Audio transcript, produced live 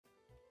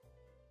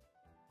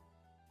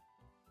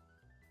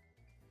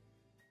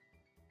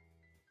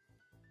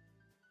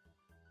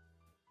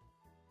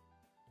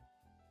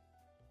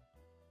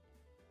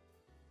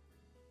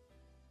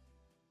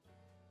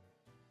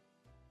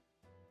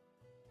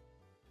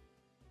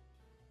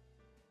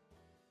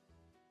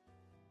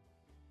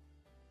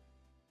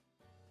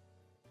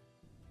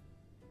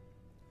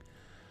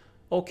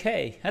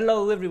Okay,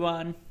 hello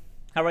everyone.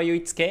 How are you?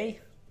 It's Kei.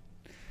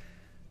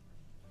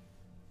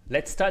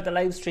 Let's start the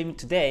live stream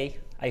today.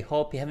 I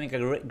hope you're having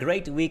a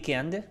great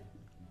weekend.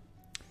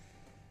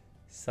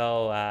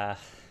 So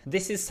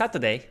this is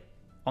Saturday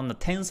on the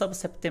 10th of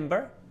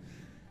September,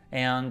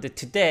 and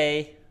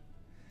today,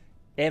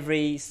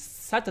 every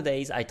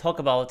Saturdays I talk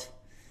about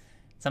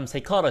some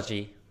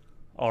psychology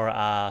or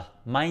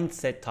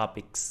mindset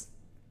topics.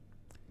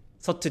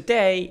 So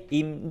today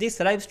in this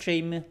live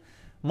stream,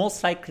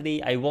 most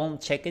likely I won't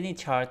check any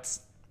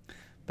charts,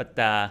 but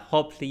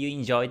hopefully you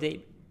enjoyed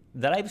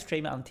the live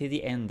stream until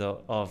the end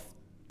of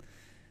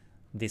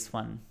this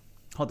one.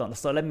 Hold on,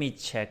 so let me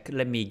check,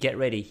 let me get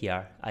ready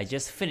here. I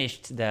just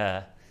finished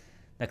the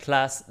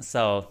class,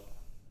 so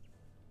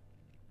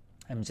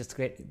I'm just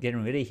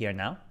getting ready here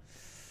now.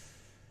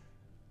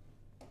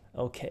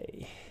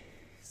 Okay,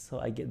 so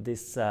I get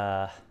this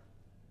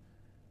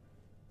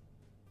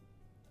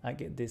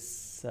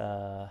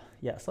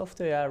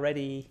software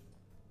ready.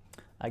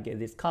 I get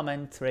this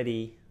comment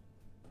ready.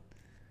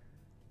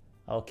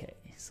 Okay,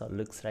 so it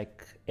looks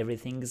like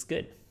everything is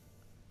good.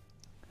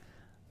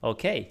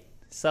 Okay,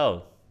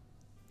 so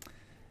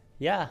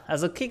yeah,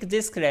 as a quick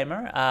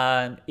disclaimer,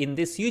 in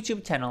this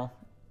YouTube channel,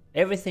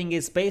 everything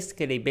is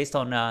basically based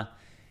on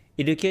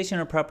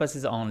educational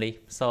purposes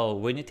only. So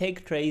when you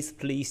take trades,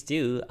 please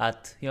do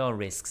at your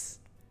risks.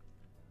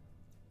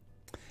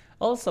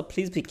 Also,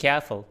 please be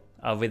careful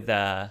with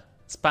the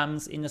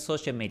spams in the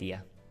social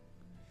media.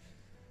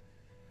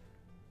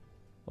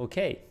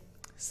 Okay,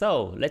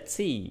 so let's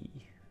see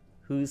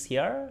who's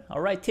here.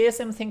 Alright,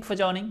 TSM, thank you for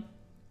joining.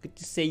 Good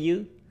to see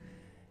you.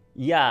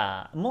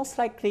 Yeah, most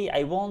likely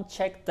I won't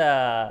check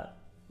the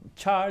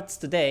charts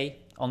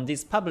today on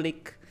this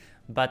public,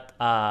 but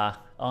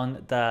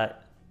on the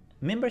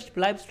membership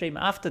live stream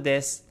after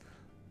this,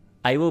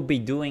 I will be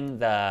doing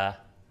the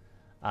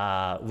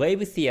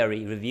wave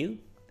theory review.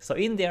 So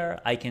in there,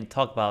 I can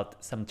talk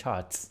about some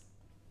charts.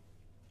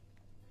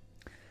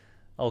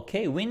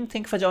 Okay, Win,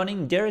 thank you for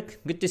joining.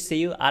 Derek, good to see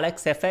you.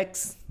 Alex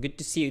FX, good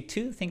to see you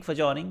too. Thank you for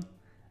joining.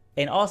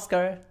 And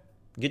Oscar,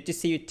 good to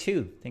see you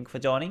too. Thank you for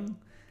joining.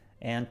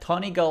 And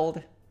Tony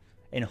Gold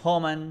and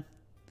Homan.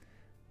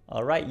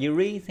 Alright,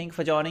 Yuri, thank you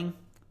for joining.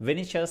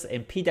 Vinicius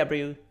and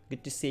PW,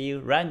 good to see you.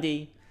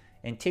 Randy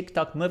and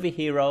TikTok Movie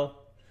Hero.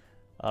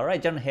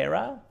 Alright, John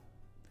Hera.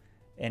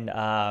 And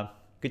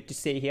good to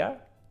see you here.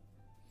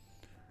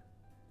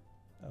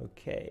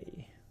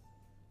 Okay.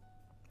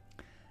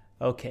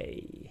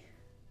 Okay.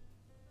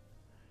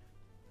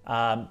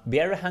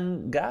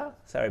 Biarhanga,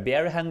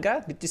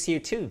 good to see you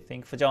too.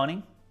 Thank you for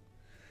joining.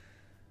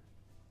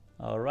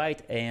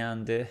 Alright,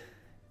 and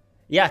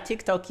yeah,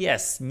 TikTok,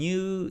 yes,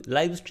 new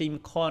live stream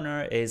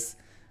corner is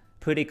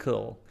pretty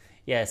cool.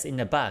 Yes, in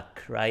the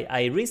back, right?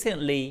 I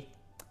recently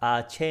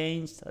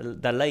changed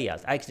the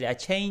layout. Actually, I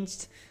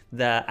changed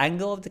the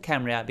angle of the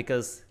camera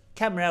because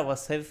camera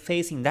was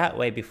facing that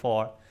way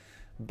before,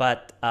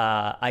 but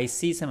I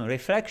see some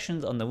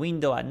reflections on the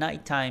window at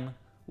night time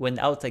when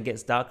the outside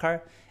gets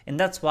darker, and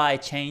that's why I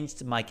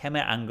changed my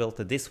camera angle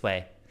to this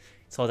way,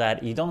 so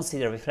that you don't see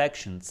the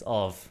reflections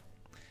of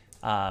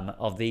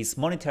these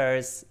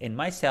monitors and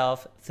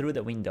myself through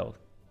the window.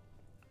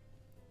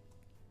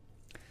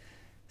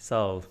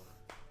 So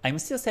I'm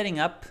still setting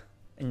up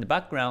in the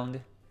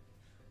background,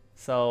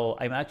 so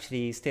I'm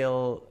actually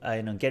still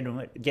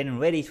getting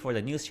ready for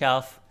the new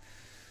shelf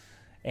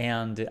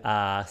and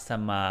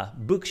some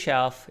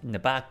bookshelf in the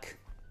back.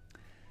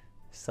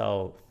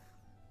 So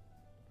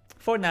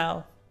for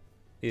now,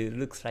 it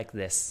looks like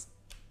this.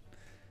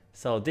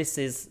 So this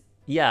is,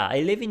 yeah,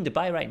 I live in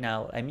Dubai right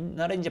now. I'm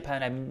not in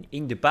Japan, I'm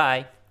in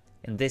Dubai.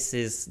 And this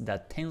is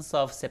the 10th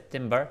of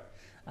September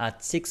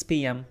at 6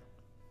 p.m.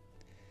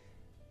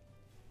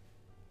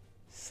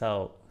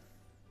 So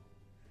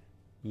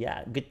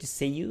yeah, good to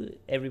see you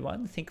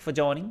everyone. Thank you for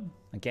joining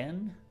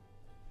again.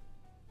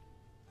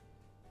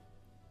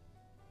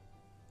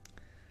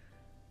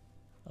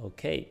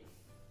 Okay.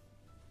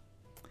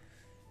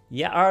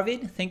 Yeah,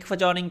 Arvid, thank you for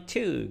joining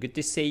too. Good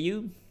to see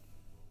you.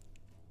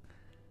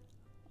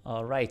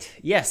 Alright,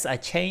 yes, I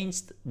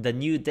changed the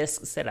new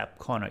desk setup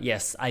corner.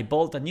 Yes, I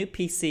bought a new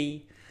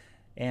PC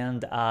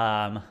and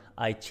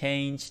I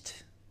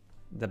changed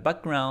the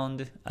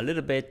background a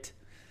little bit.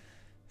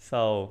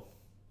 So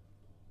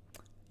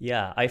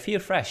yeah, I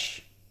feel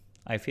fresh.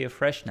 I feel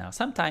fresh now.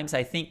 Sometimes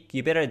I think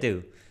you better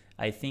do.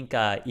 I think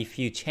if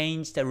you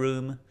change the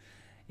room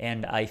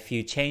and if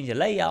you change the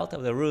layout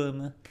of the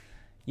room,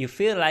 you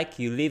feel like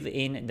you live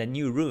in the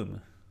new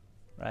room,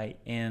 right?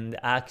 And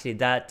actually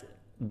that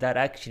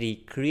actually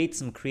creates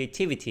some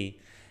creativity,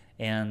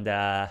 and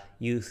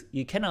you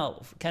kind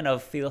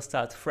of feel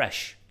start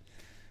fresh.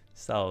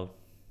 So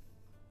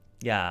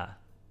yeah,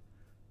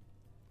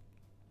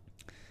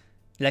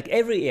 like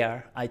every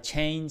year I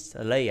change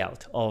the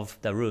layout of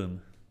the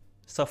room.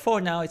 So for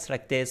now it's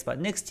like this, but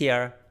next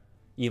year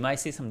you might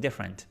see some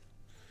different.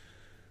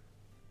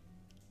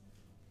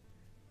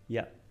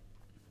 Yeah.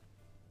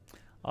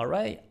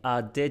 Alright,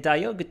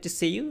 Dedayo, good to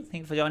see you.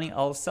 Thank you for joining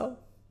also.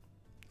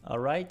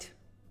 Alright.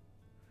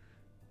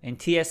 And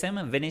TSM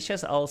and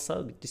Vinicius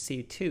also, good to see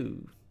you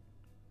too.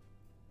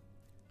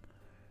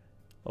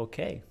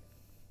 Okay.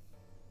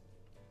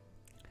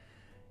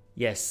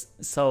 Yes,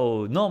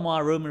 so no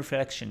more room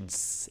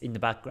reflections in the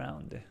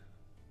background.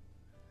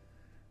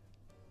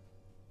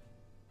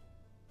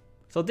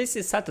 So this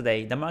is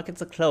Saturday, the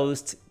markets are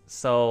closed,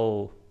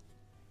 so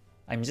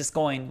I'm just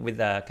going with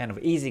a kind of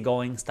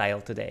easygoing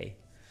style today.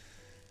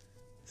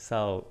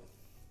 So,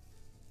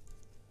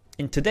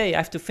 and today I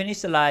have to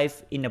finish the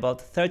live in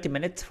about 30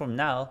 minutes from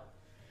now,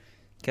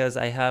 because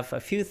I have a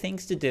few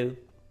things to do.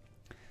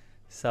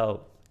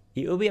 So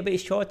it will be a bit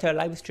shorter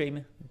live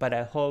stream, but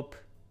I hope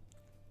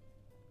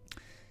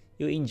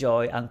you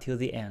enjoy until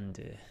the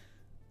end.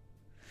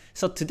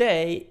 So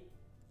today,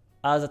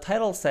 as the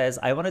title says,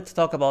 I wanted to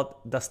talk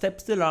about the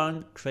steps to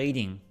learn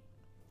trading.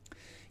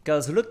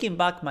 Because looking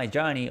back my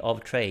journey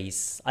of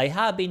trades, I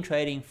have been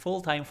trading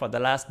full-time for the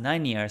last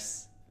 9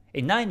 years.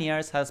 And 9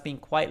 years has been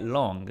quite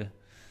long.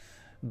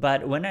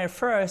 But when I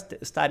first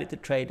started to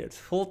trade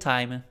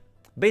full-time,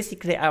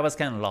 basically I was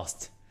kind of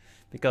lost.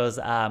 Because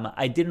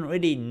I didn't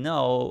really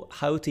know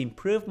how to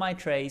improve my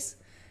trades.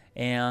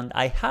 And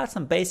I had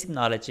some basic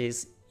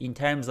knowledges in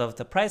terms of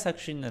the price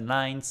action and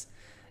lines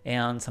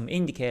and some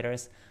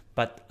indicators.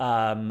 But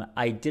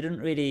I didn't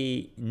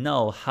really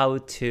know how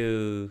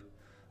to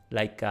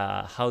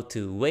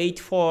wait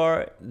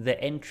for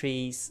the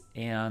entries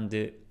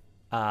and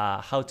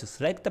how to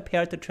select the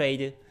pair to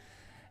trade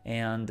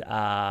and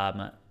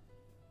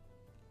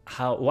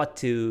what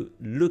to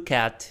look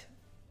at,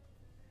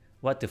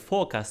 what to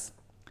focus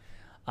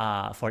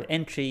for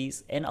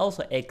entries and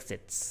also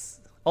exits.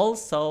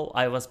 Also,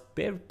 I was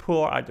very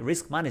poor at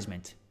risk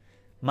management,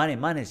 money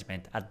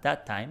management at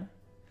that time.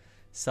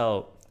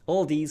 So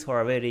all these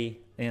were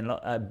very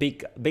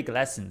big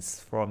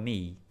lessons for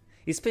me,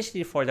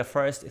 especially for the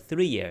first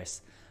 3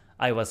 years.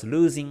 I was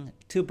losing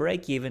to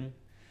break even,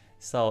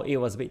 so it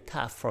was a bit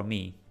tough for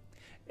me.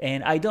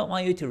 And I don't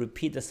want you to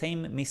repeat the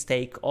same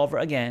mistake over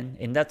again,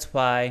 and that's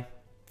why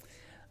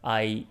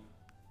I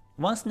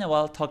once in a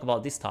while talk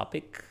about this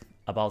topic,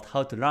 about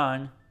how to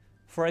learn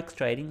Forex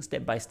trading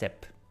step by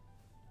step.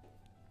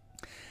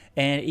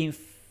 And in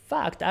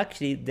fact,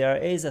 actually, there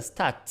is a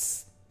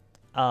stats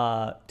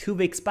 2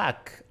 weeks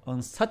back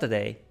on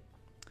Saturday.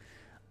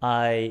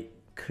 I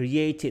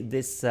created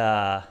this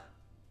vote.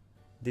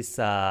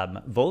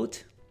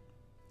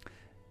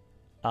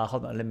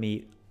 Hold on, let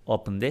me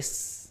open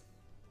this.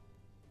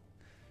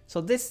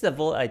 So this is the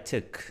vote I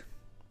took.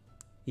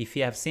 If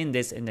you have seen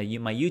this in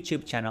my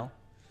YouTube channel,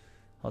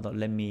 hold on,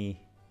 let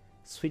me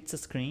switch the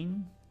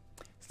screen.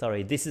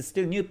 Sorry, this is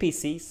still new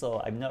PC,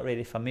 so I'm not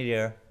really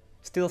familiar.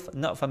 Still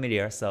not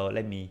familiar, so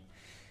let me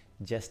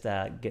just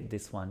get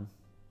this one.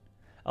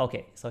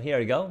 Okay, so here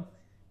we go.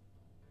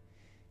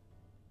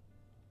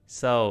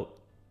 So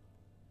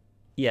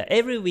yeah,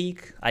 every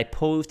week I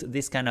post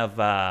this kind of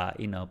how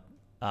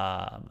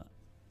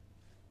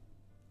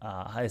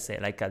to say,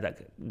 like a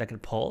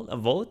poll, a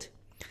vote,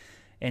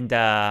 and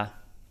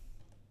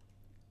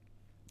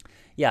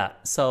yeah.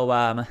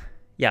 So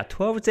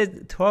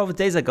 12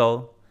 days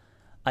ago,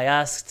 I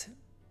asked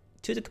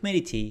to the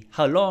community,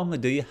 how long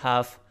do you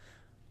have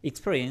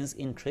experience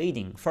in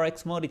trading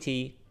forex,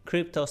 commodity,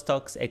 crypto,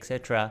 stocks,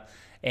 etc.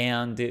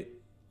 And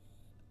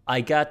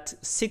I got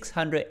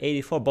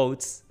 684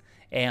 votes,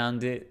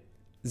 and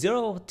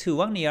 0 to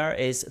 1 year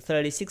is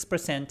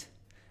 36%,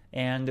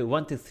 and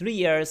 1 to 3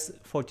 years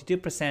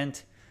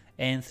 42%,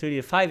 and 3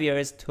 to 5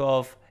 years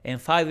 12%, and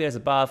 5 years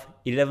above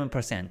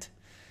 11%.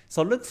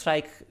 So it looks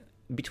like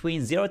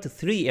between 0 to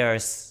 3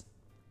 years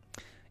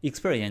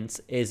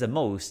experience is the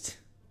most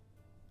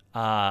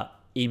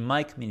in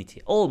my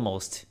community,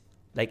 almost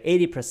like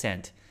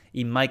 80%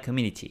 in my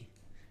community.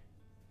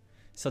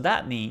 So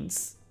that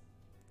means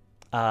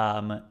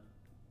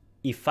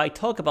if I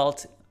talk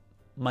about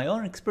my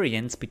own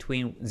experience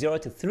between 0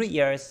 to 3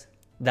 years,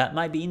 that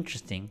might be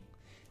interesting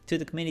to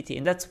the community,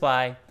 and that's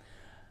why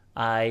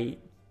I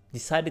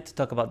decided to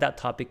talk about that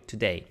topic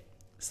today.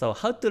 So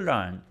how to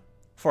learn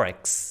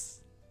Forex,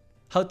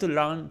 how to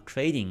learn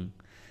trading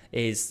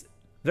is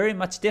very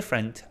much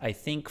different, I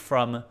think,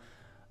 from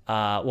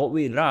what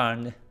we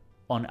learned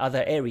on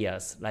other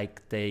areas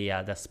like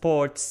the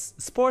sports.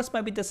 Sports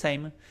might be the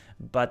same,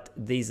 but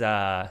these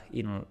are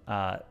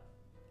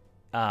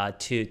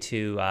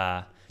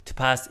to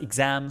pass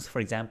exams, for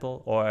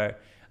example, or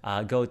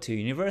go to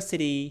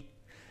university.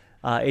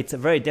 It's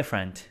very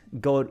different.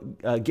 Go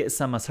get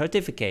some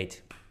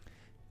certificate.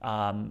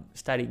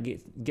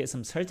 Get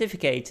some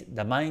certificate.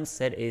 The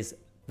mindset is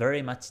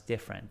very much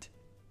different.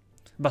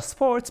 But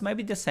sports might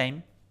be the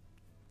same.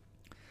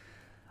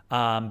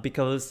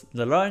 Because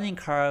the learning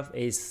curve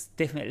is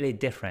definitely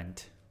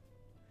different.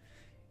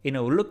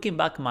 Looking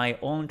back my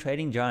own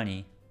trading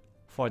journey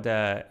for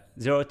the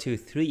 0 to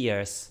 3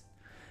 years,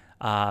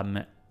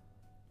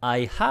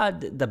 I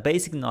had the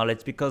basic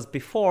knowledge because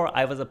before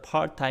I was a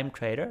part-time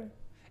trader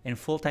and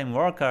full-time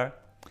worker,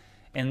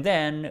 and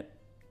then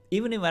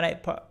even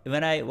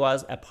when I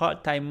was a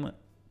part-time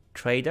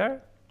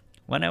trader,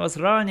 when I was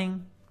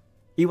learning,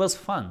 it was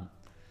fun.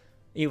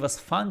 it was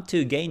fun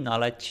to gain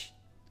knowledge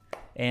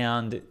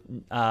and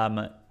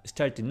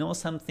start to know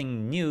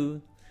something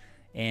new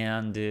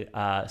and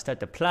start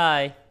to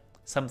apply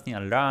something I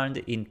learned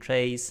in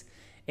trades.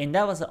 And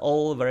that was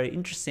all very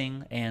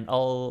interesting and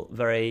all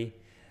very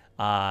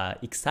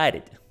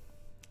excited.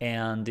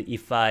 And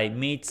if I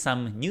meet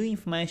some new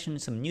information,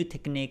 some new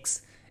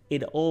techniques,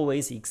 it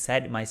always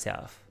excited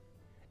myself.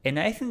 And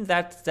I think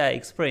that's the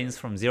experience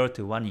from 0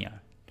 to 1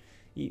 year.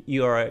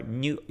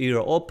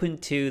 You're open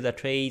to the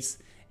trades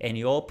and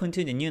you're open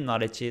to the new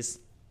knowledges.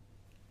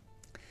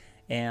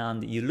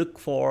 And you look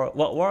for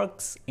what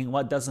works and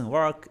what doesn't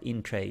work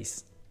in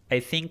trades. I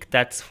think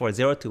that's for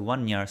 0 to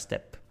 1 year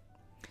step.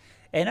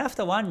 And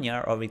after 1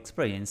 year of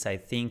experience, I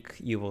think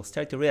you will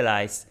start to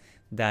realize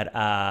that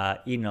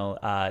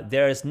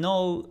there's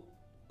no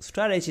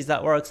strategies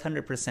that works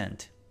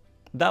 100%.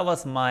 That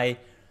was my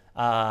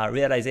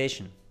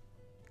realization.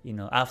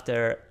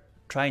 After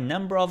trying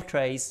number of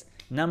trades,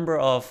 number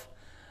of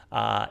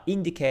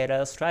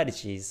indicator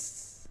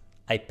strategies,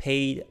 I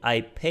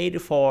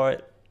paid for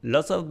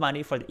lots of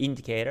money for the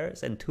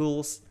indicators and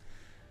tools,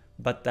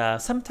 but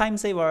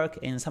sometimes they work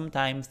and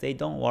sometimes they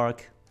don't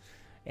work.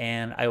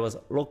 And I was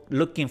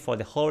looking for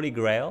the holy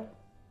grail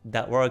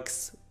that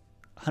works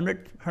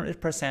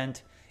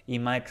 100%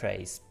 in my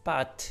trades.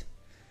 But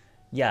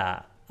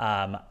yeah,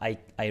 I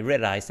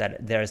realized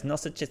that there is no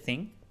such a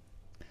thing.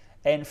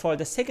 And for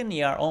the second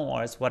year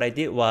onwards, what I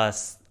did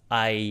was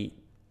I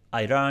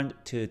learned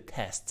to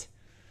test.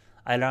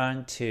 I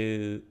learned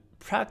to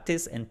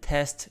practice and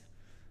test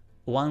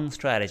one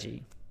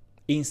strategy.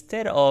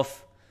 Instead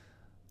of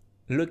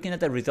looking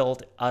at the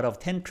result out of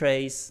 10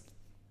 trades,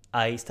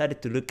 I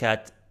started to look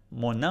at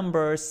more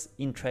numbers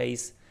in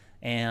trades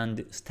and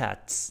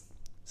stats.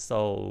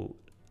 So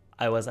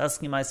I was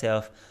asking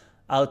myself,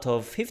 out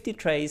of 50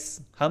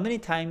 trades, how many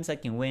times I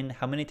can win,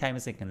 how many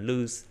times I can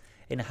lose,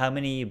 and how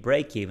many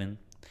break even.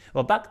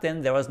 Well, back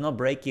then there was no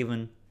break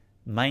even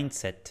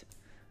mindset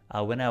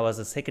when I was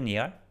a second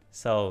year.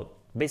 So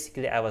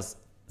basically I was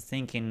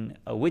thinking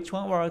which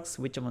one works,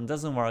 which one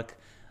doesn't work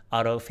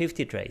out of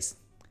 50 trades.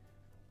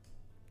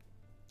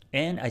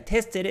 And I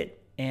tested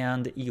it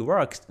and it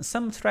worked.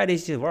 Some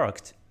strategies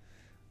worked.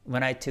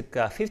 When I took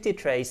 50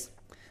 trades,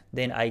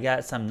 then I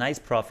got some nice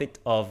profit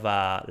of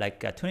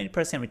like a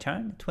 20%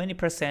 return,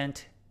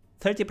 20%,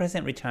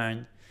 30%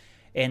 return.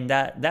 And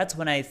that's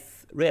when I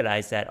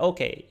realized that,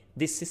 okay,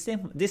 this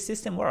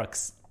system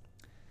works.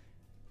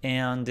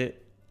 And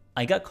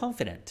I got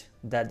confident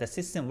that the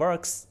system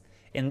works,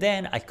 and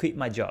then I quit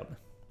my job.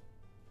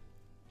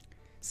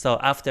 So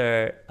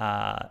after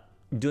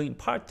doing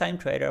part-time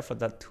trader for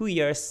the 2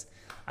 years,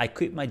 I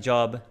quit my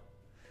job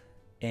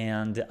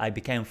and I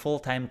became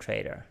full-time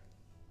trader.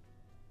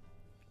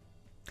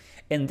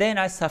 And then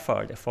I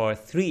suffered for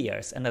 3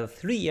 years, another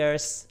 3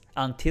 years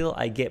until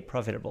I get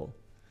profitable.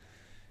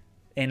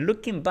 And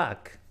looking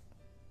back,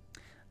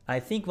 I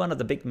think one of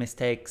the biggest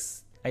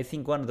mistakes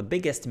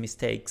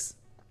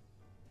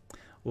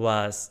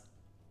was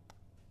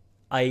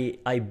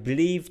I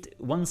believed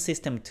one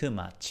system too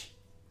much.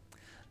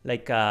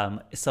 Like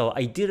so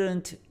I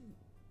didn't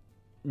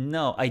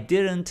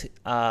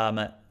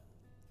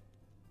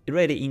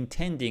really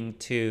intending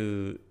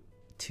to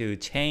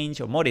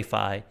change or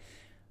modify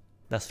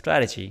the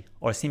strategy,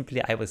 or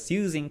simply I was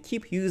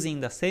keep using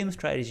the same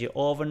strategy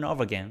over and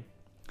over again.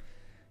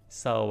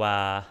 So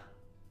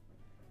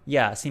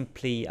yeah,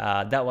 simply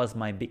that was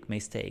my big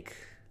mistake.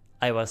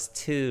 I was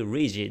too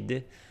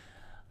rigid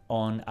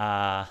on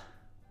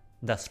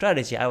the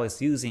strategy I was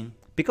using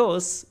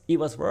because it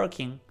was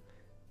working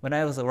when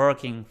I was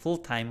working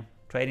full-time,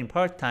 trading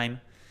part-time,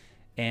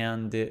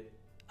 and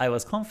I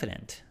was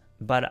confident.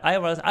 But I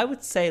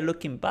would say,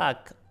 looking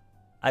back,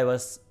 I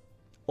was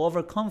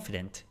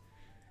overconfident,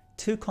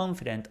 too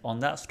confident on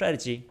that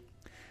strategy.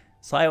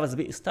 So I was a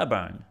bit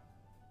stubborn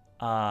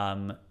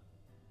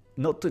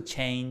not to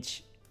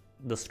change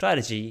the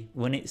strategy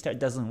when it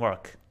doesn't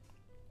work.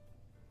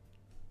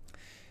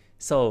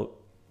 So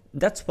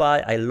that's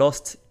why I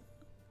lost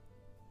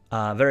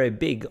very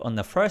big on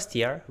the first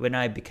year when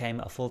I became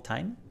a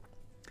full-time.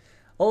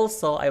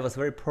 Also, I was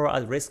very poor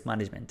at risk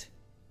management.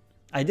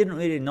 I didn't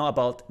really know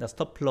about the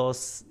stop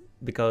loss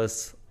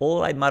because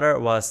all I mattered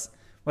was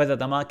whether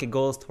the market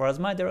goes towards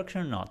my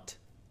direction or not.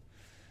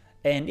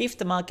 And if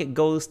the market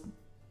goes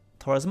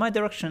towards my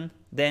direction,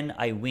 then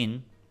I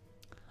win.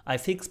 I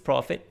fix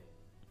profit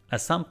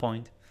at some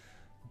point.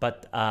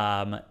 But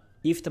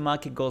if the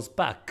market goes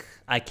back,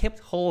 I kept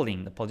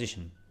holding the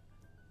position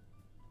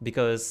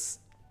because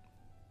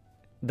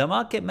the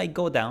market might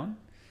go down,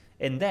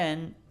 and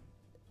then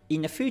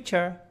in the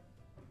future,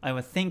 I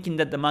was thinking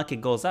that the market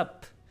goes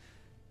up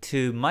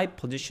to my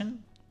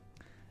position,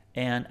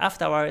 and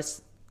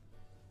afterwards,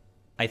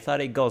 I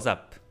thought it goes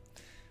up.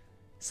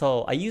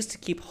 So I used to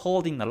keep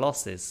holding the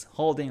losses,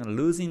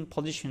 losing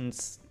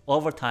positions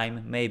over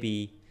time,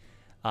 maybe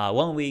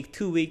 1 week,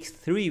 2 weeks,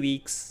 3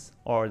 weeks,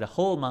 or the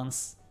whole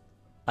month.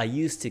 I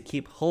used to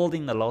keep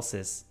holding the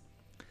losses,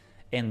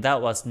 and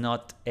that was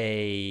not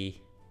a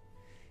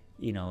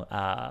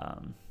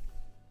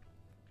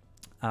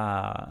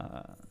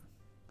healthy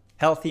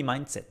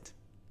mindset,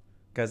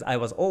 because I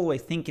was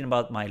always thinking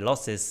about my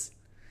losses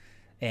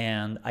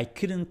and I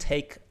couldn't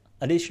take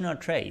additional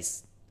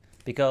trades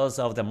because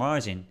of the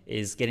margin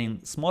is getting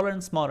smaller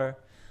and smaller.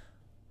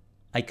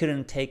 I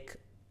couldn't take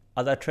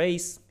other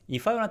trades.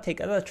 If I want to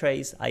take other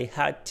trades, I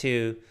had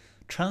to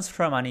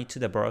transfer money to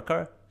the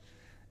broker,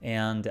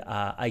 and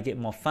I get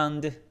more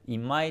fund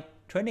in my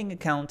trading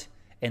account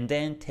and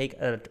then take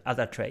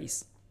other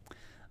trades.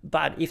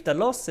 But if the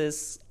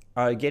losses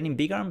are getting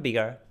bigger and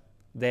bigger,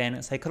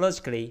 then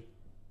psychologically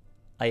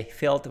I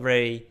felt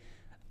very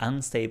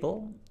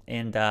unstable,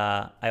 and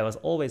I was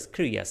always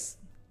curious,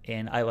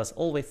 and I was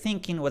always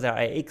thinking whether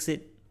I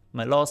exit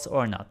my loss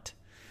or not.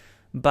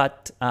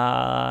 But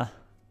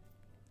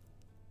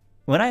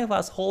when I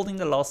was holding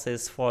the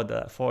losses for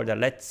the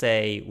let's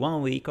say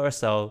 1 week or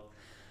so,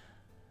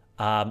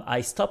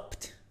 I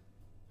stopped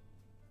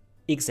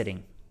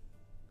exiting.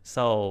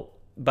 So,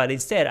 but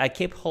instead I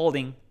kept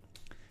holding,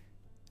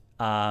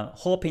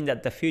 hoping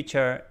that the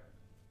future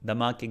the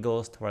market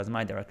goes towards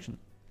my direction,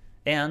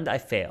 and I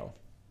fail.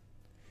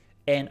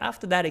 And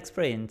after that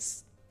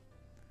experience,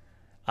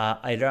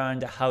 I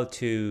learned how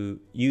to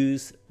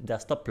use the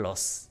stop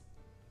loss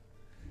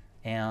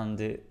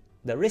and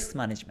the risk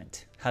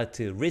management, how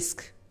to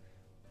risk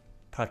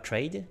per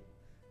trade.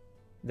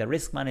 The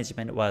risk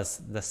management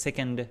was the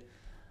second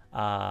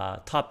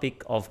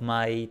topic of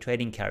my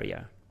trading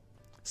career.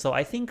 So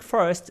I think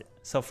first,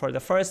 so for the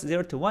first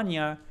 0 to 1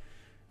 year,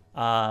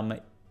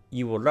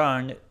 you will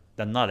learn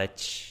the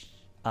knowledge,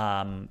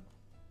 what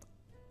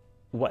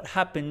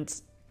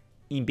happens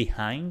in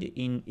behind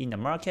in the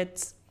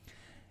markets,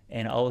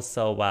 and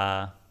also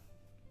what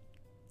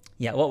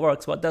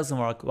works, what doesn't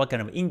work, what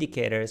kind of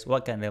indicators,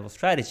 what kind of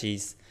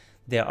strategies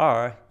there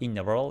are in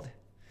the world.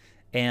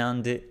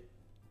 And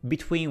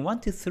between 1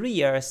 to 3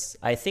 years,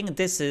 I think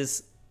this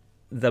is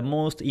the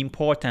most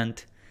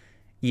important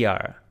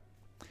year,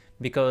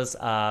 because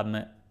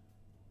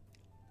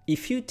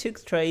if you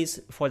took trades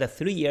for the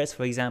 3 years,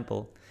 for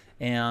example,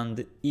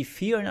 and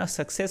if you are not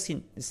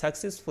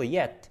successful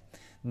yet,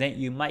 then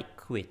you might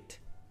quit.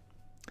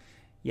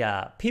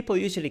 Yeah, people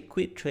usually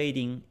quit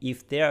trading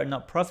if they are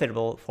not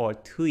profitable for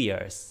 2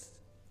 years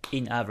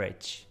in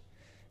average.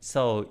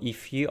 So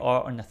if you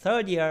are on the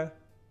 3rd year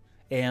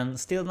and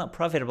still not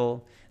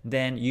profitable,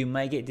 then you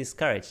might get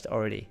discouraged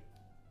already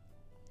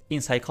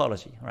in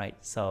psychology, right?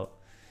 So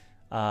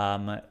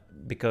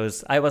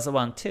because I was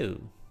one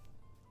too.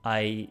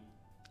 I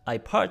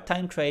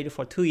part-time trade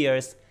for 2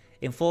 years,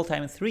 in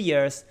full-time 3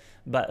 years,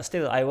 but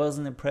still I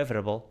wasn't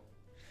profitable.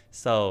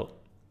 So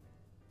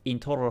in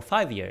total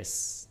 5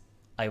 years,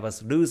 I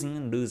was losing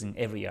and losing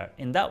every year,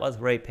 and that was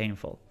very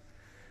painful.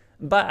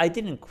 But I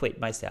didn't quit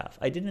myself.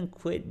 I didn't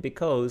quit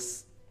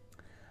because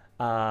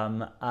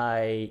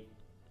I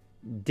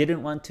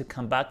didn't want to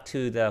come back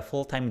to the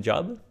full-time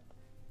job.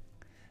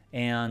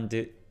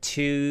 And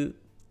to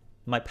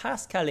my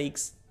past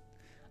colleagues,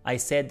 I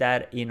said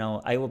that, you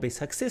know, I will be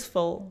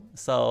successful,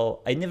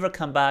 so I never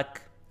come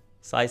back.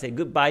 So I said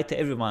goodbye to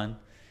everyone.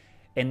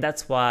 And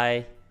that's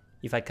why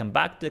if I come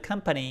back to the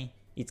company,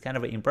 it's kind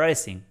of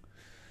embarrassing.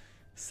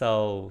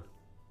 So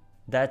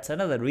that's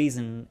another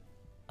reason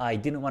I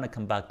didn't want to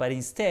come back. But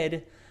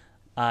instead,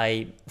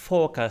 I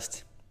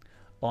focused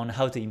on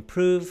how to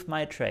improve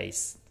my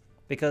trades,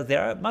 because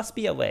there must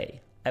be a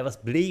way. I was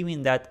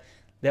believing that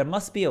there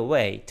must be a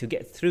way to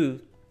get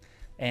through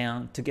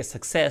and to get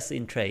success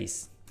in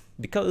trades,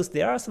 because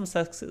there are some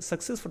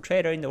successful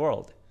traders in the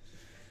world.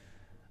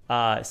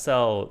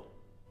 So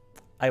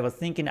I was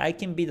thinking I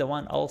can be the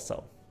one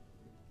also.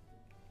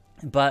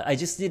 But I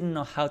just didn't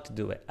know how to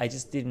do it. I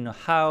just didn't know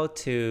how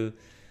to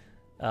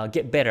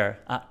get better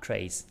at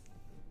trades.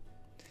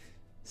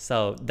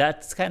 So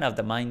that's kind of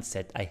the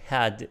mindset I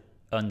had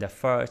on the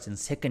 1st and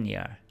 2nd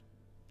year.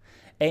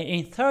 And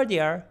in 3rd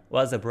year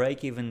was a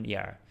break-even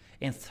year.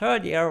 In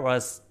 3rd year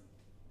was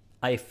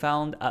I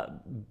found a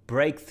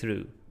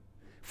breakthrough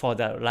for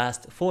the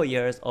last 4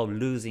 years of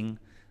losing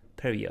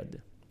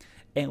period.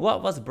 And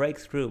what was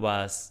breakthrough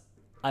was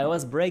I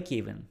was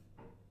break-even.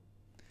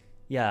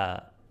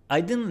 Yeah,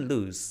 I didn't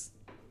lose.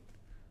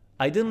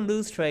 I didn't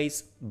lose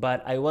trades,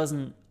 but I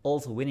wasn't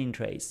also winning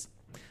trades.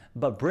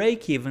 But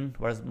break-even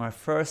was my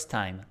first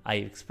time I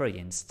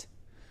experienced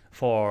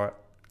for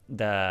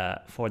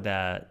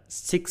the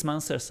 6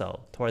 months or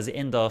so. Towards the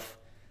end of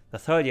the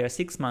 3rd year,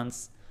 6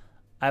 months,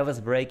 I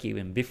was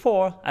break-even.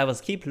 Before, I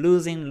was keep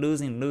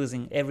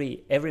losing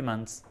every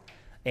month,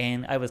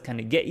 and I was kind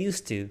of get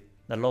used to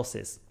the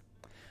losses.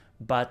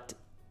 But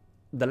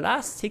the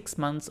last 6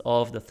 months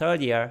of the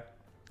 3rd year,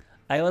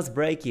 I was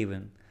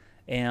break-even,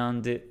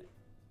 and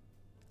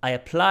I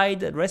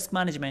applied risk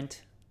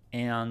management,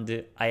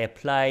 and I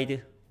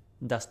applied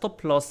the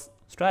stop loss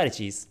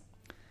strategies.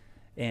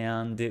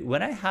 And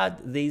when I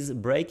had these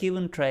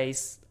break-even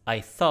trades, I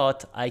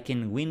thought I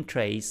can win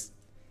trades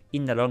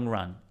in the long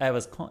run.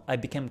 I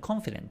became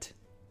confident.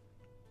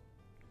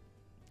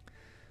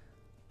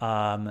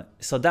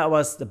 So that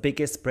was the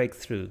biggest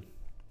breakthrough.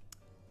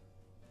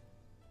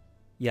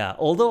 Yeah,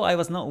 although I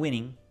was not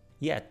winning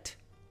yet,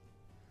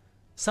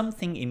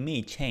 something in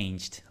me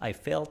changed. I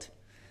felt,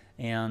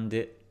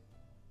 and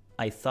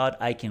I thought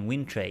I can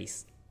win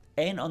trades.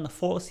 And on the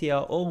 4th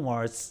year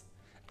onwards,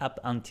 up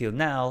until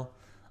now,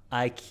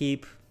 I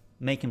keep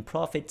making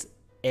profits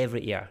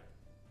every year.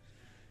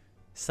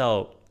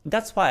 So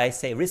that's why I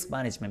say risk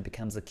management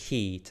becomes a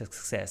key to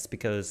success,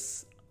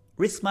 because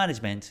risk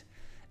management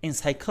and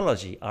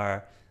psychology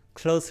are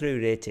closely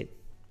related,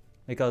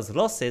 because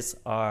losses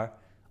are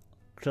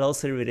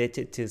closely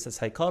related to the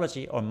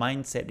psychology or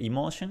mindset,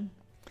 emotion,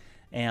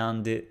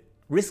 and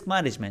risk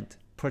management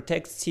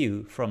protects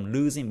you from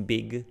losing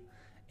big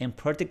and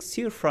protects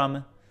you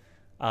from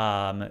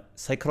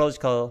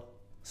psychological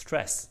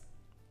stress.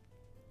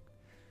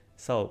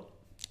 So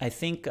I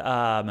think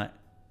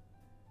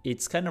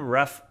it's kind of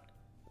rough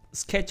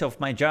sketch of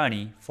my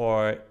journey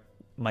for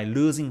my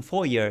losing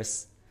 4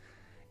 years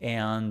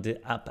and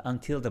up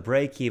until the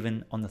break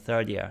even on the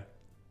 3rd year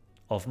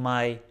of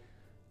my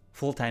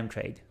full-time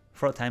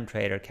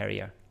trader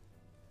career.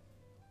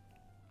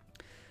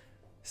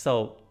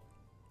 So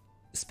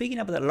speaking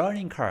about the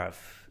learning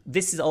curve,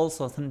 this is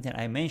also something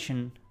I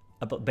mentioned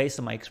about based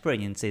on my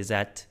experience, is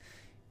that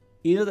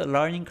the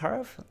learning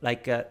curve,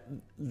 like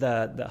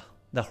the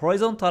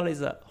horizontal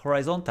is a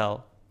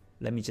horizontal.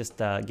 Let me just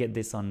get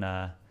this on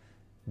a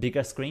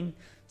bigger screen.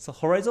 So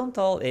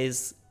horizontal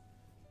is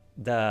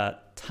the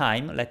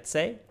time, let's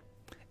say,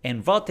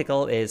 and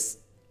vertical is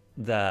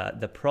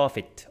the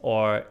profit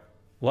or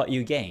what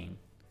you gain,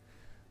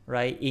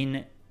 right?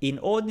 In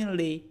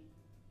ordinary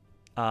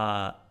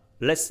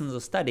lessons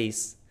or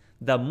studies,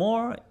 the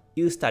more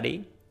you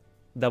study,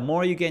 the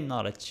more you gain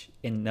knowledge,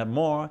 and the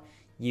more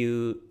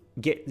you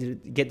get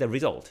the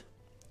result.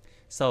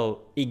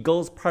 So it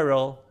goes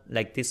parallel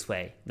like this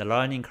way, the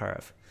learning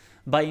curve.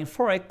 But in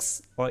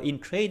Forex or in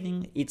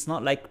trading, it's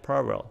not like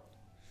parallel.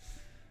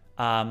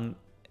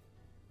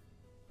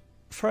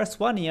 First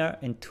 1 year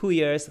and 2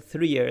 years,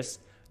 3 years,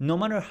 no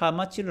matter how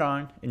much you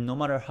learn and no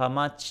matter how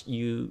much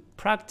you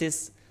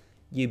practice,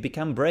 you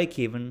become break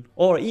even,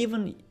 or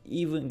even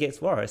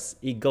gets worse,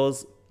 it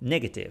goes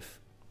negative.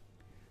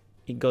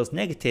 It goes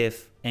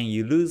negative and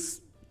you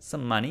lose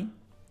some money.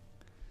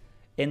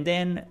 And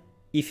then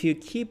if you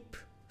keep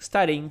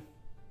studying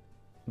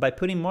by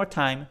putting more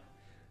time,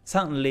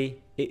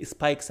 suddenly it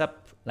spikes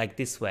up like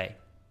this way.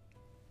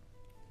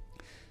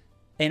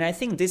 And I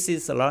think this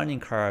is a learning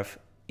curve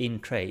in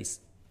trades,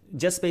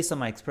 just based on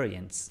my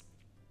experience.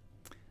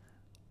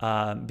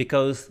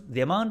 Because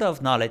the amount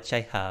of knowledge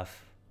I have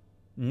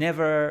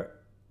never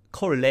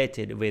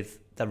correlated with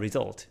the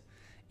result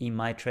in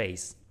my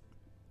trades.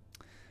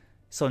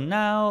 So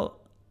now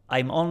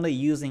I'm only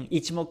using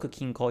Ichimoku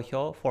Kinko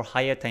Hyo for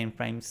higher time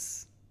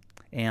frames,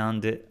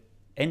 and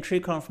entry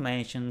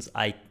confirmations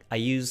I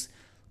use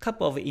a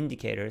couple of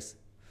indicators,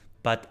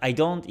 but I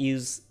don't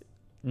use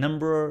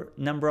number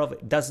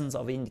of dozens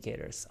of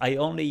indicators. I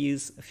only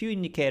use a few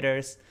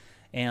indicators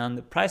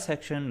and price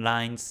action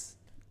lines.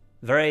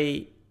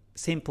 Very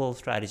simple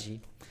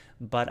strategy,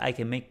 but I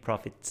can make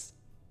profits.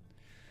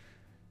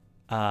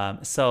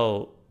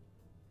 So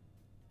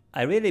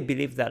I really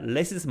believe that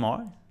less is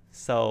more.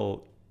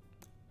 So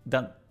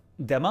the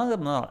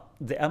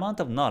amount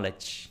of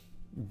knowledge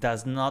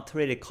does not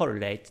really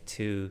correlate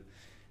to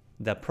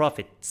the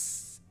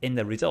profits in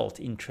the result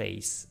in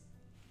trades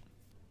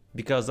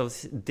because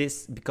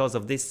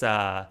of this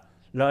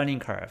learning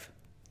curve.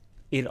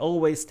 It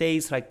always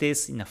stays like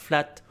this in a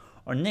flat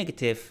or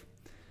negative,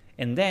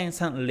 and then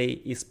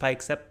suddenly it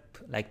spikes up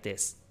like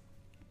this.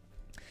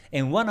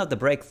 And one of the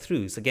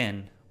breakthroughs,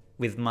 again,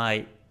 with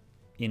my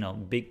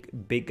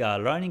big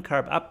learning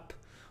curve up,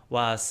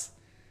 was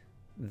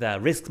the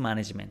risk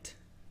management,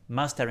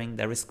 mastering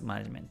the risk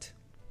management.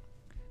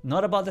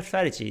 Not about the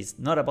strategies,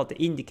 not about the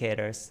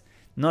indicators,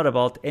 not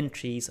about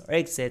entries or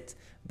exits,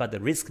 but the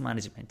risk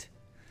management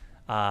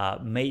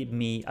made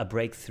me a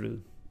breakthrough.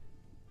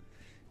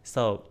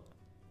 So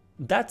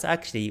that's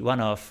actually one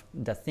of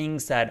the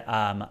things that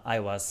I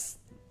was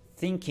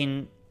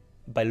thinking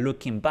by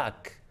looking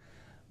back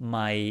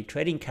my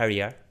trading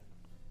career.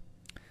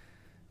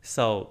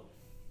 So,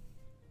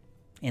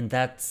 and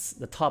that's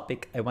the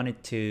topic I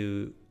wanted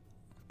to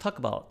talk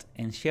about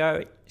and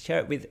share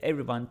it with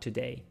everyone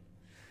today.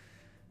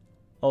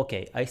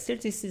 Okay, I still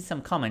see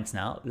some comments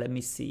now. Let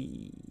me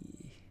see.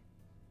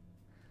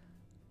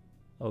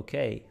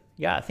 Okay,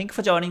 yeah, thank you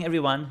for joining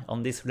everyone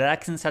on this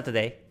relaxing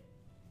Saturday.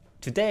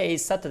 Today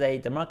is Saturday,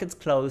 the market's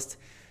closed,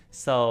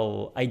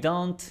 so I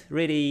don't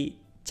really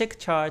check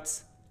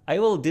charts. I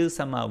will do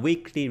some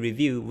weekly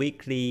review,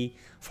 weekly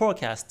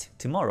forecast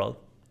tomorrow,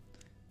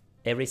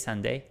 every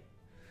Sunday.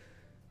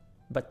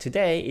 But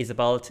today is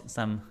about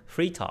some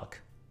free talk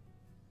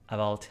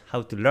about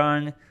how to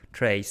learn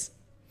trades.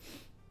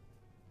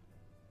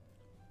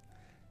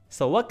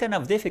 So what kind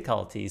of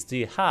difficulties do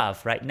you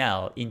have right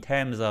now in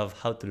terms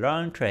of how to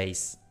learn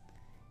trades?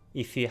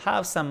 If you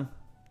have some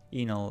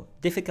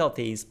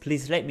difficulties,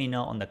 please let me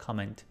know on the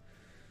comment.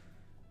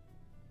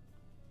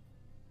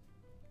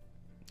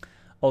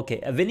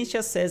 Okay,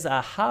 Vinicius says,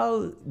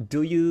 how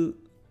you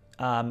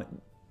do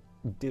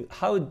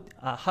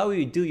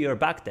your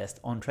backtest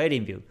on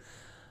TradingView?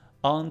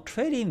 On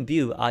trading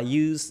view, I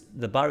use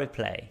the bar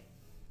replay.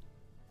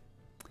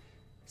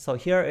 So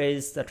here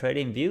is the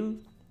trading view,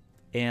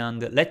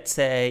 and let's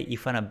say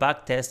if I want to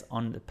backtest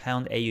on the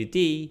pound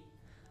AUD,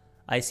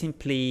 I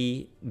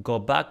simply go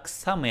back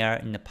somewhere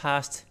in the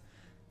past,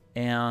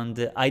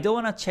 and I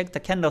don't want to check the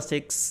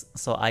candlesticks,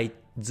 so I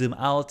zoom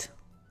out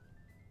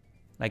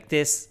like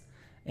this.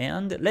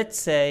 And let's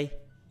say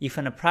if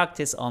I want to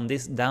practice on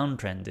this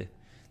downtrend,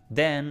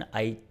 then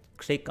I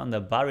click on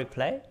the bar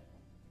replay,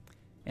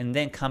 and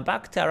then come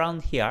back to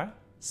around here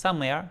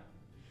somewhere,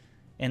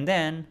 and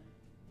then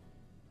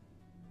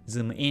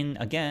zoom in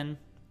again,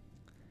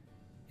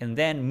 and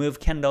then move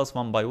candles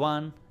one by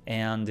one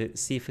and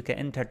see if we can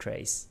enter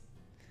trades.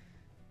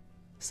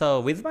 So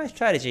with my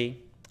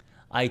strategy,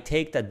 I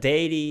take the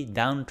daily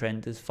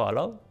downtrend to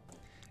follow,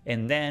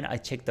 and then I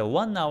check the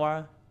 1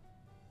 hour,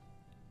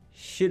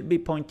 should be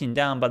pointing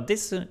down, but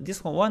this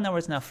 1 hour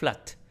is now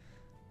flat,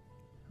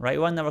 right?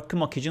 1 hour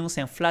Kumo Kijun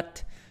Sen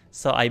flat,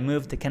 so I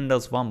move the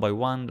candles one by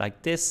one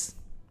like this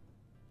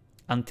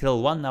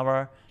until 1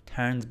 hour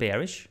turns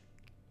bearish.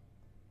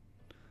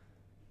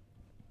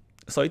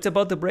 So it's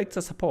about to break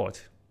the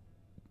support,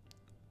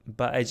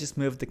 but I just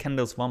move the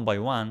candles one by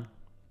one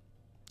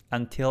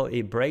until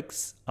it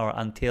breaks, or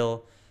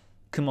until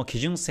Kumo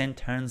Kijun Sen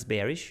turns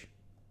bearish.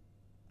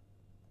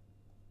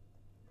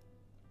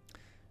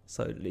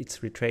 So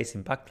it's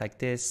retracing back like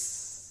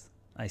this.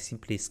 I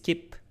simply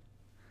skip.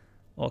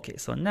 Okay,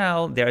 so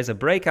now there is a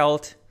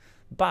breakout,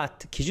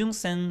 but Kijun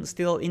Sen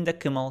still in the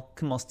Kumo.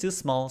 Kumo still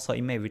small, so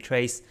it may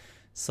retrace.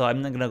 So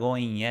I'm not gonna go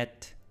in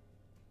yet.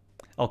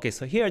 Okay,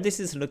 so here this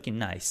is looking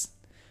nice.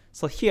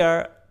 So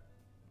here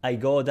I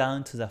go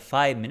down to the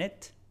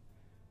 5-minute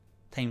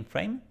time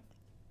frame,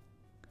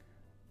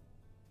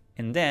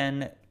 and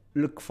then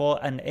look for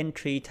an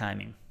entry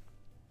timing.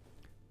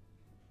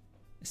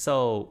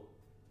 So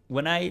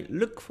when I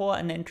look for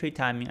an entry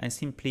timing, I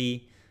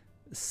simply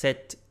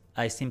set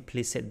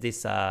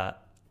this. If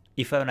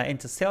I want to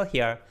enter sell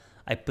here,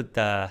 I put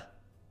the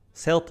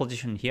sell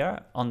position here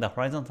on the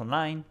horizontal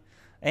line,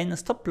 and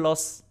stop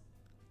loss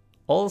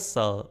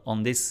also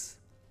on this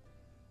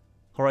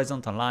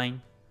horizontal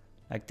line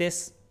like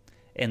this,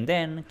 and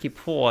then keep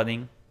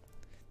forwarding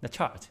the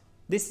chart.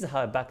 This is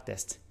how I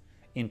backtest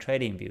in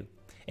TradingView,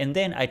 and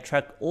then I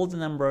track all the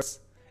numbers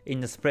in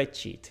the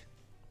spreadsheet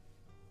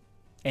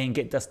and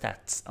get the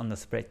stats on the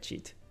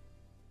spreadsheet.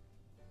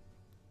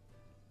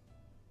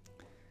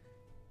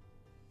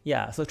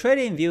 Yeah, so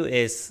TradingView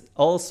is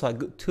also a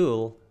good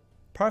tool,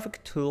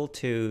 perfect tool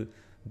to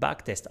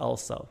backtest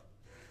also.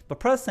 But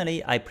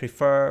personally, I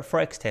prefer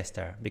Forex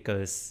Tester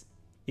because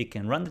you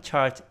can run the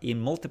chart in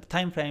multiple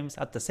time frames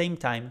at the same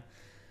time,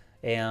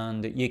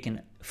 and you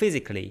can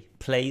physically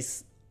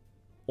place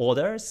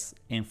orders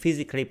and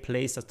physically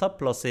place the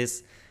stop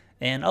losses,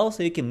 and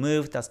also you can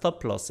move the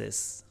stop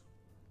losses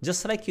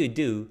just like you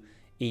do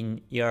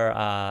in your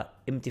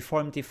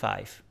MT4,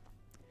 MT5.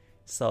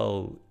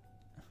 So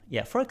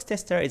yeah, Forex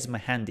Tester is my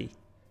handy.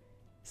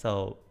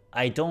 So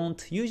I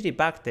don't usually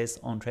backtest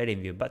on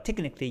TradingView, but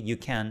technically you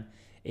can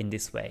in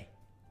this way.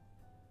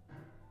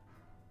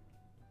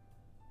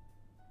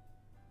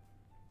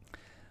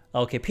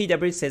 Okay,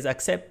 PW says,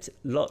 accept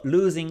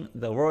losing,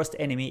 the worst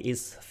enemy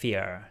is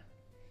fear.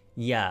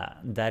 Yeah,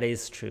 that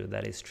is true,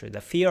 that is true.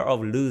 The fear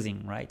of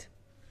losing, right?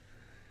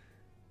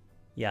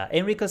 Yeah,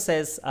 Enrico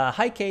says,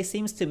 hi Kei,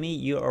 seems to me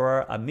you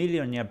were a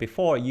millionaire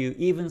before you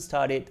even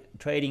started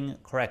trading,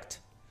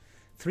 correct?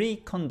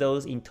 3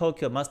 condos in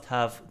Tokyo must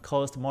have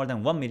cost more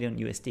than 1 million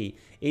USD.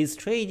 Is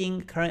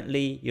trading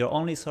currently your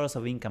only source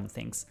of income?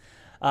 Things.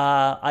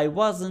 I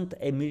wasn't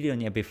a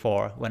millionaire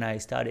before when I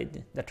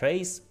started the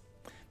trades,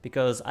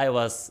 because I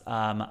was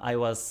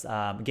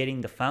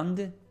getting the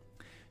fund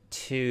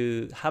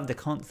to have the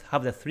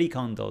 3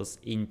 condos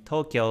in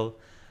Tokyo.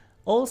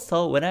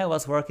 Also, when I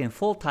was working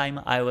full-time,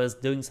 I was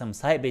doing some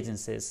side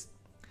businesses,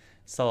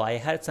 so I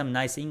had some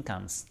nice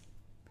incomes.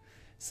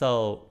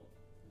 So,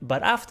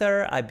 but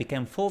after I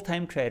became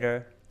full-time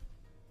trader,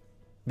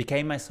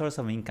 became my source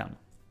of income.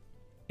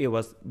 It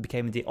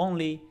became the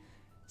only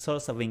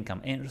source of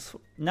income, and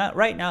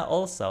right now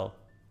also,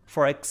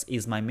 Forex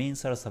is my main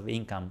source of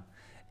income,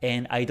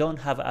 and I don't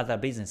have other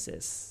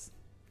businesses.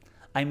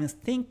 I'm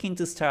thinking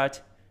to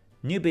start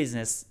new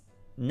business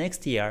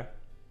next year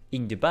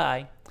in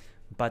Dubai,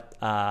 but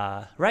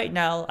right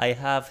now I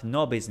have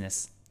no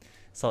business,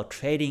 so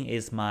trading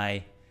is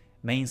my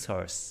main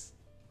source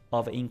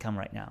of income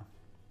right now.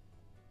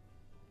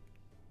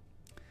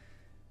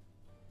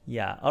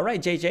 Yeah,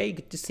 alright JJ,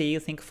 good to see you,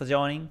 thank you for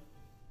joining.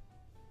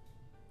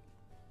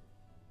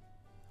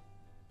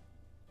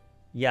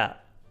 Yeah.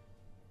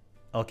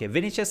 Okay,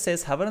 Vinicius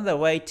says, have another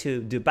way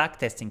to do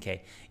backtesting,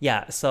 K.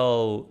 Yeah,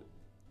 so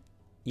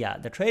yeah,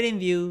 the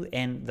TradingView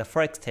and the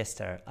Forex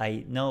Tester,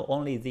 I know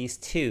only these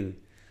 2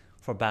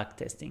 for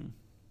backtesting.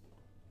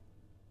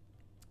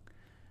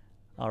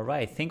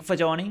 Alright, thank you for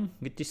joining,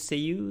 good to see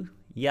you.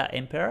 Yeah,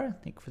 Emperor,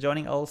 thank you for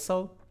joining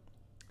also.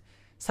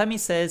 Sami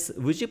says,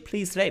 would you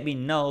please let me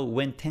know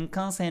when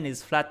Tenkan-sen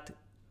is flat,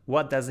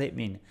 what does it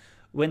mean?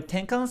 When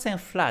Tenkan-sen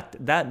flat,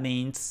 that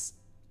means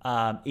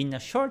in the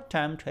short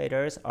term,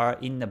 traders are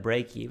in the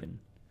break even.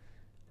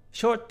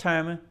 Short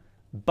term,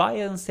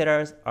 buyers and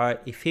sellers are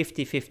a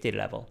 50-50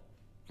 level.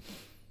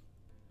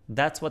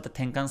 That's what the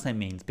Tenkan-sen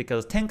means,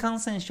 because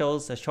Tenkan-sen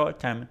shows the short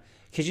term,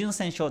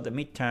 Kijun-sen shows the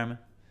mid term,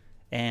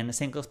 and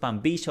Senko span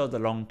B shows the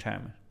long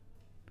term.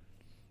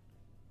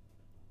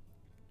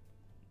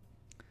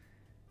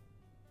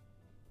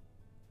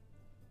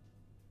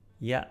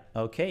 Yeah,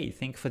 okay.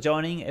 Thank you for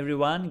joining,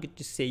 everyone. Good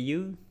to see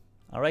you.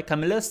 Alright,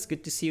 Camillus,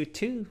 good to see you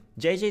too.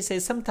 JJ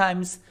says,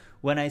 sometimes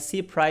when I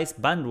see price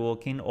band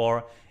walking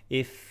or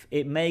if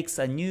it makes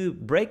a new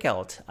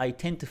breakout, I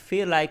tend to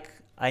feel like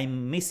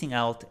I'm missing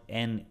out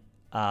and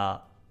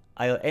I'll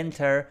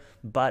enter,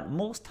 but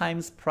most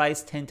times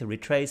price tend to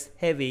retrace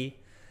heavy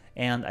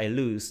and I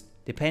lose,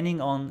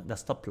 depending on the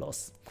stop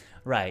loss.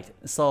 Right,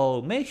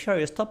 so make sure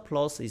your stop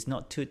loss is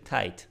not too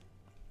tight.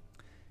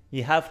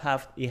 You have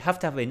to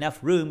have enough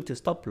room to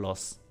stop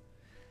loss.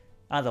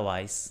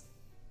 Otherwise,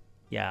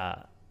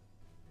 yeah,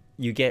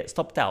 you get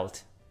stopped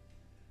out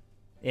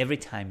every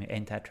time you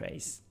enter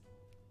trades.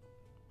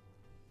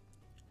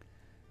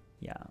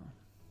 Yeah.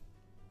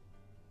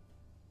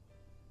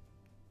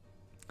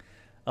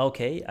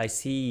 Okay, I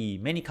see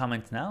many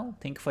comments now.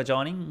 Thank you for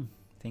joining.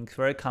 Thanks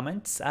for your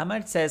comments.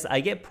 Ahmed says, I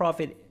get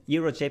profit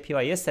Euro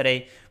JPY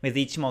yesterday with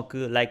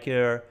Ichimoku like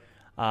your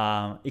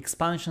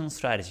expansion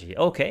strategy.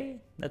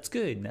 Okay, that's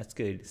good. That's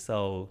good.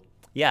 So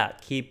yeah,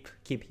 keep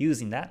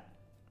using that.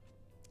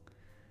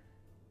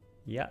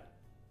 Yeah.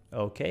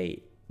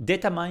 Okay.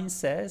 Datamine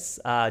says,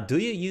 do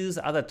you use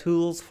other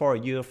tools for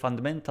your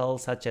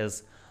fundamentals such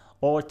as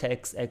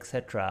Ortex,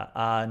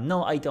 etc.?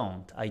 No, I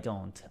don't.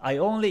 I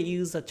only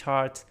use the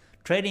chart,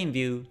 trading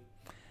view,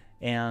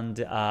 and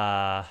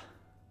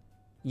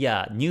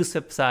yeah, news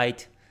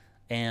website,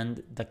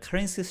 and the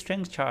currency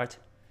strength chart,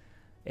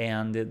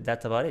 and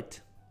that's about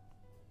it.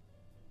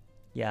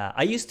 Yeah,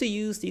 I used to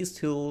use these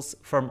tools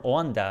from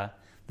Oanda.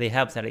 They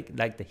have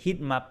like the heat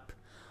map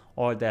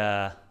or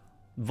the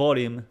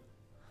volume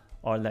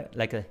or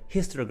like a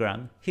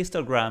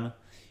histogram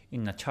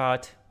in a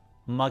chart,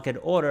 market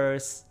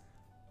orders,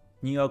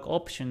 New York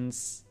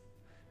options.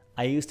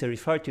 I used to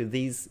refer to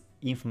these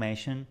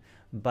information,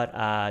 but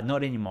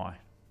not anymore.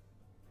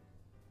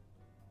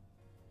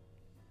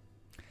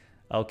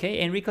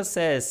 Okay, Enrico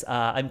says,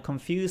 I'm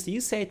confused.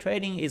 You say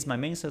trading is my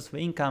main source of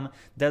income.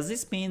 Does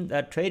this mean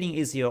that trading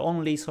is your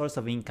only source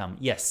of income?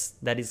 Yes,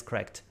 that is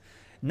correct.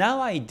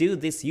 Now I do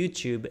this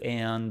YouTube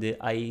and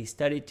I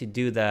started to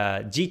do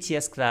the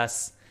GTS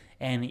class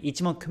and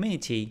Ichimoku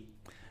community,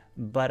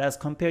 but as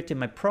compared to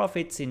my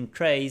profits in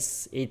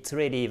trades, it's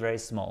really very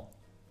small.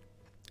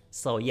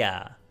 So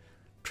yeah,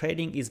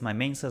 trading is my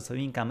main source of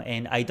income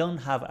and I don't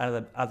have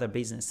other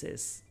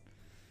businesses.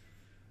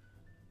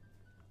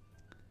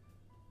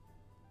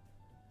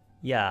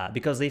 Yeah,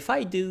 because if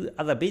I do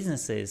other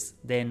businesses,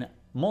 then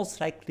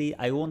most likely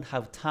I won't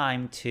have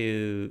time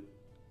to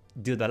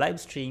do the live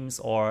streams,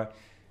 or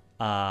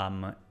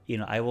you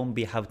know, I won't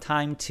have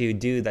time to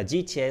do the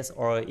GTS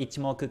or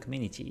Ichimoku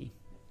community.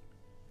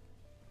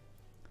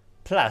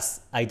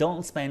 Plus, I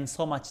don't spend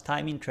so much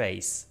time in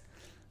trades.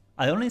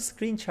 I only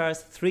screen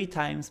charts 3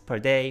 times per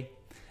day,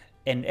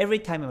 and every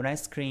time when I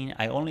screen,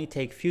 I only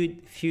take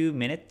few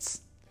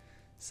minutes.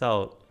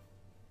 So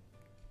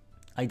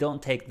I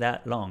don't take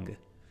that long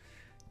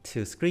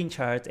to screen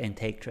chart and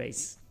take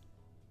trades,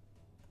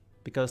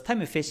 because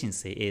time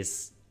efficiency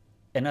is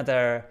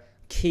another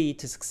key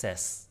to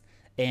success,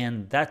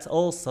 and that's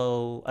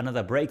also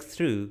another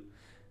breakthrough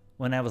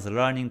when I was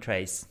learning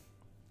trades.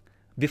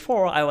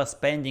 Before, I was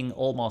spending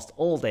almost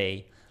all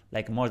day,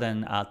 like more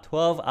than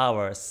 12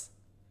 hours.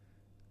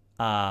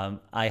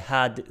 I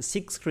had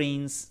 6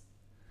 screens,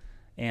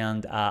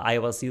 and I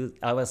was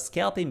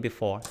scalping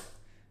before.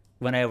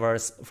 When I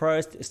was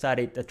first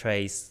started the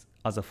trades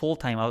as a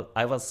full-time,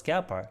 I was a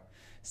scalper.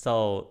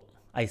 So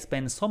I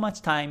spend so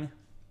much time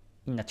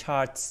in the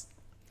charts,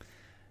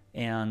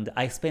 and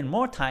I spend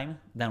more time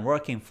than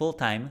working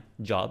full-time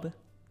job.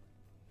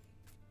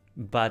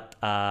 But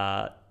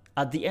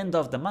at the end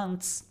of the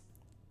months,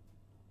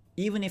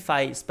 even if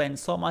I spend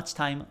so much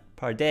time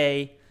per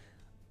day,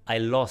 I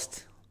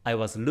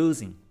was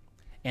losing.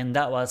 And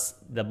that was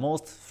the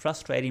most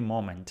frustrating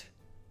moment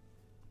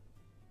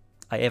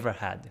I ever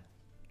had.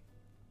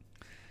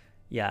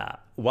 Yeah,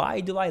 why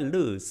do I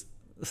lose?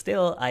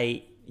 Still,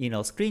 I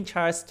screen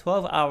charts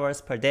 12 hours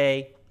per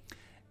day.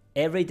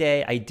 Every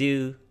day I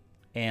do,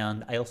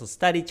 and I also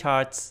study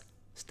charts,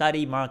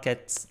 study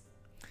markets,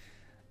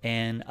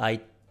 and I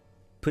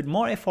put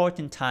more effort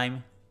in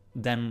time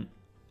than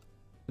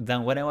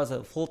when I was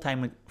a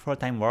full-time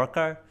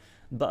worker,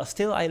 but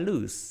still I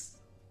lose.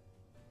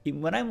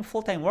 When I'm a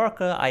full-time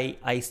worker,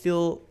 I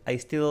still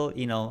get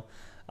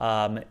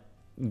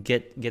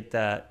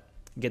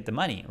the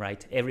money,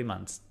 right, every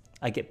month.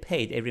 I get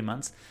paid every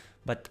month,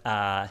 but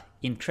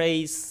in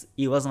trades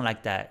it wasn't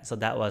like that. So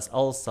that was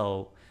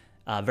also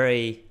a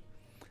big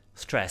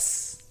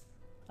stress.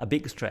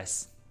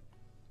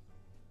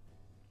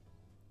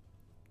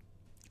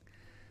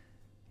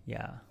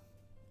 Yeah.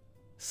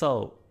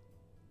 So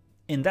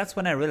And that's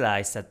when I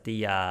realized that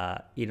the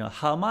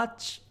how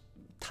much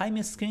time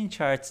in screen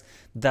charts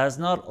does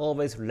not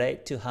always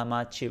relate to how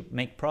much you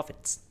make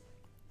profits.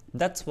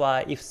 That's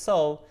why, if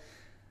so,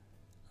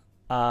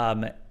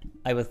 I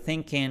was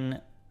thinking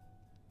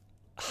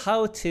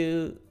how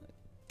to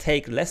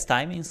take less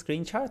time in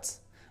screen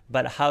charts,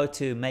 but how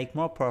to make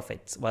more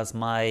profits was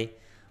my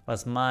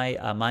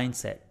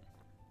mindset.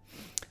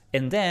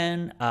 And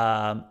then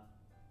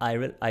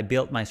I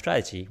built my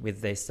strategy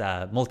with this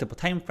multiple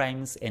time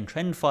frames and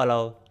trend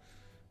follow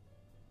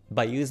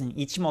by using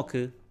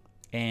Ichimoku,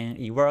 and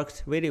it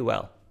worked really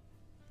well.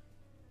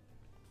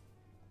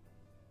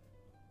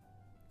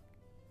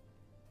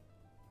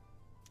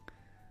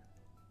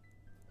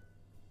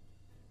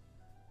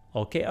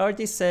 Okay,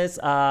 artist says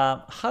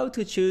how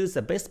to choose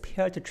the best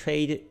pair to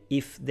trade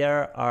if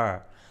there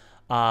are.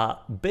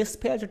 Best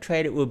pair to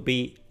trade would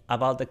be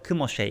about the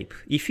Kumo shape.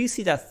 If you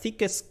see the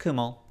thickest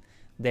Kumo,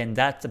 then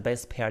that's the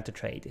best pair to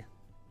trade.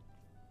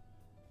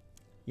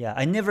 Yeah,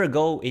 I never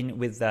go in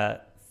with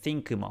the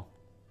thin Kumo.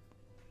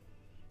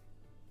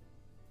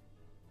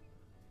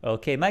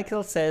 Okay,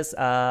 Michael says,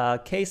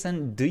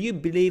 Kei-san, do you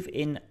believe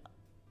in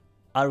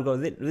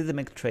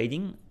algorithmic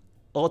trading,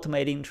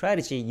 automating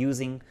strategy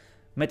using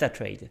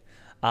MetaTrade?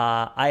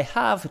 I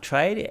have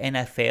tried and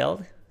I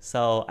failed,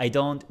 so I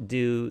don't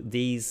do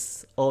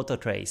these auto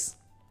trades.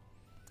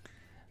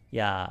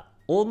 Yeah,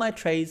 all my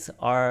trades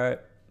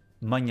are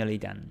manually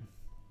done.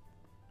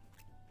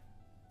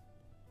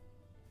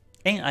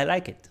 And I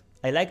like it.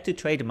 I like to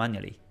trade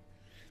manually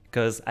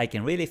because I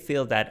can really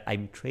feel that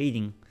I'm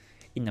trading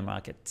in the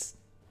markets.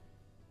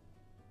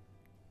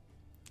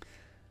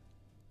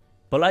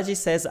 Bolaji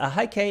says,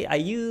 hi Kei, I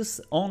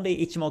use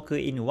only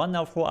Ichimoku in 1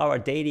 or 4 hour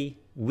daily,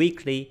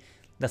 weekly.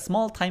 The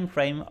small time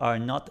frame are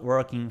not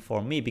working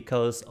for me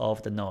because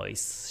of the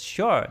noise.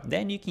 Sure,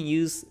 then you can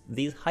use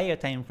these higher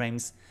time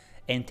frames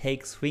and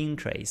take swing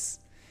trades.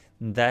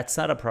 That's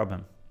not a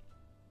problem.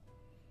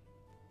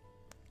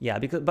 Yeah,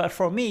 but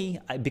for me,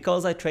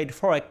 because I trade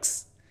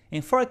Forex,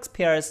 and Forex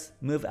pairs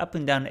move up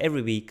and down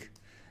every week,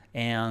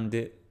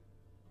 and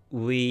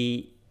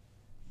we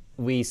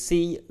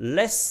see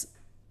less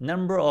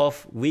number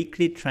of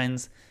weekly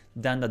trends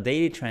than the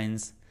daily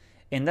trends,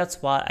 and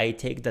that's why I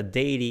take the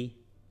daily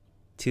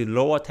to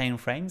lower time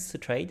frames to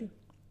trade.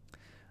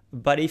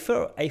 But if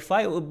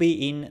I would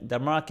be in the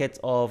market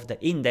of the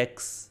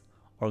index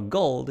or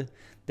gold,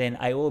 then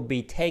I will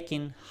be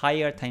taking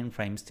higher time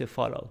frames to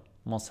follow,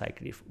 most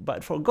likely.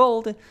 But for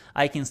gold,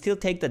 I can still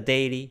take the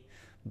daily,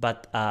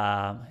 but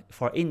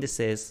for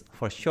indices,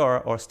 for sure,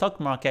 or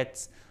stock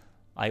markets,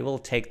 I will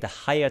take the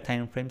higher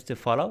time frames to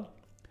follow,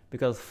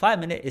 because 5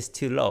 minutes is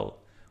too low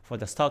for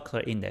the stock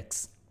or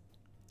index.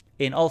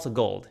 And also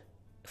gold,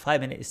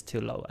 5 minutes is too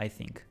low, I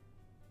think.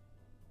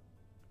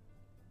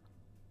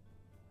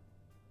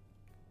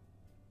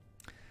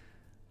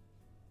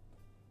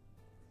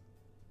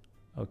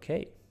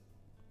 Okay.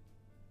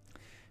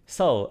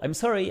 So I'm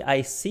sorry,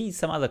 I see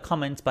some other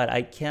comments, but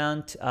I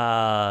can't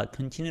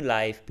continue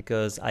live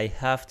because I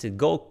have to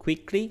go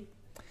quickly.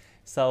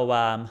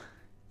 So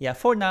yeah,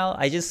 for now,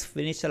 I just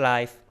finished the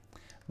live.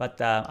 But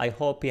I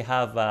hope you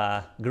have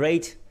a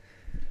great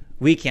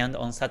weekend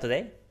on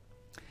Saturday.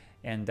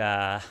 And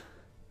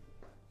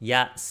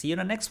yeah, see you in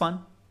the next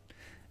one.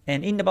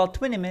 And in about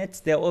 20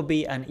 minutes, there will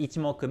be an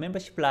Ichimoku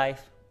membership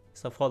live.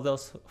 So for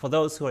those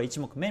who are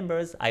Ichimoku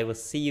members, I will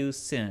see you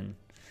soon.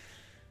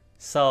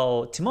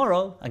 So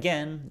tomorrow,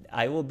 again,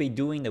 I will be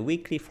doing the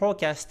weekly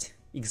forecast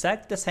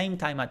exactly the same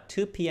time at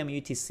 2 p.m.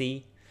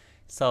 UTC.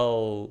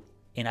 So,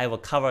 and I will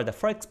cover the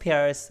Forex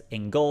pairs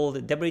in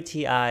gold,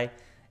 WTI,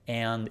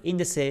 and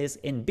indices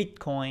in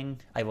Bitcoin.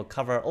 I will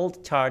cover all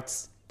the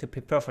charts to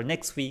prepare for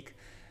next week.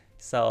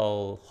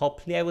 So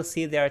hopefully I will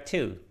see you there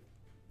too.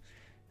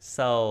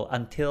 So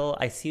until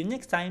I see you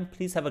next time,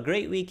 please have a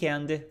great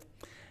weekend.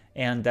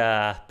 And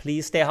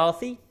please stay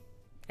healthy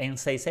and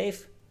stay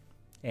safe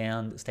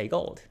and stay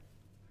gold.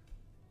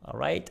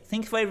 Alright,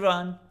 thanks for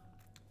everyone.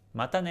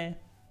 Mata ne.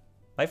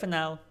 Bye for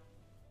now.